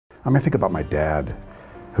I mean, I think about my dad,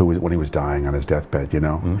 when he was dying on his deathbed, you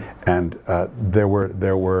know, and there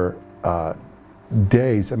were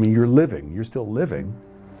days. I mean, you're still living,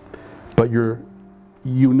 but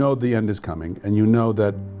you know the end is coming, and you know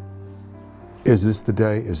that, is this the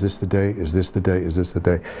day? Is this the day? Is this the day? Is this the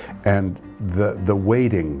day? And the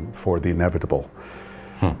waiting for the inevitable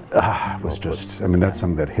was just. I mean, that's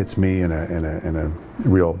something that hits me in a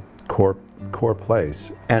real core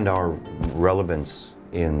place. And our relevance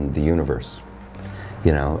in the universe.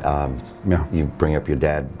 You know, you bring up your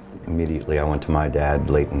dad immediately. I went to my dad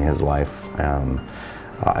late in his life.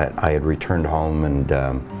 I had returned home, and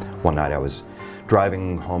one night I was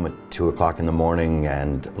driving home at 2 o'clock in the morning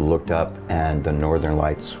and looked up, and the northern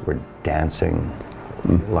lights were dancing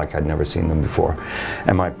like I'd never seen them before.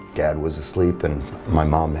 And my dad was asleep, and my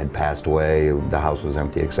mom had passed away. The house was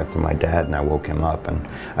empty except for my dad, and I woke him up and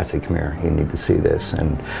I said, "Come here, you need to see this,"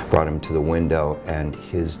 and brought him to the window, and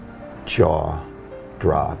his jaw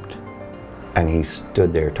dropped, and he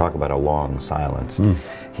stood there. Talk about a long silence.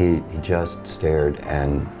 He just stared,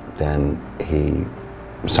 and then he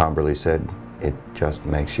somberly said, "It just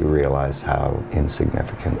makes you realize how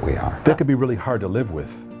insignificant we are." That could be really hard to live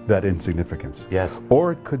with, that insignificance. Yes.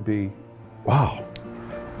 Or it could be, wow,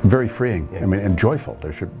 very freeing. Yeah. I mean, and joyful.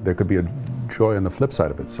 There could be a joy on the flip side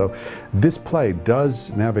of it. So this play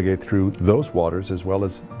does navigate through those waters as well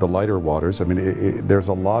as the lighter waters. I mean, there's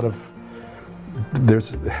a lot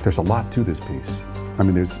to this piece. I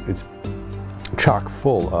mean, it's chock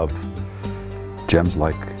full of gems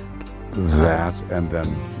like that, and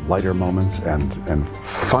then lighter moments, and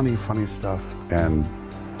funny stuff, and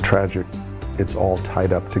tragic. It's all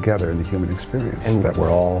tied up together in the human experience that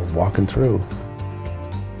we're all walking through.